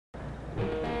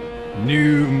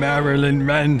New Marilyn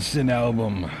Manson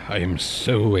album. I am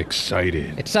so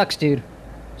excited. It sucks, dude.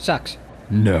 Sucks.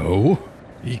 No,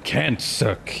 he can't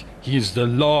suck. He is the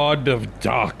Lord of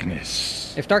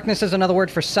Darkness. If darkness is another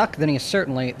word for suck, then he is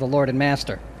certainly the Lord and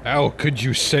Master. How could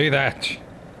you say that?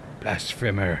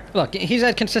 Blasphemer. Look, he's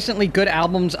had consistently good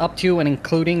albums up to and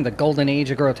including the Golden Age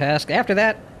of Grotesque. After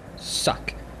that,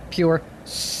 suck. Pure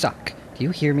suck. Do you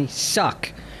hear me?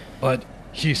 Suck. But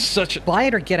he's such a... Buy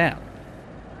it or get out.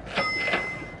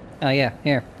 Oh yeah,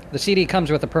 here. The CD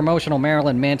comes with a promotional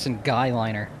Marilyn Manson guy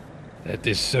liner. That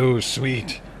is so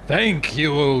sweet. Thank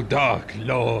you, O Dark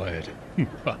Lord.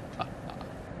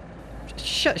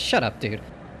 Shut up, dude.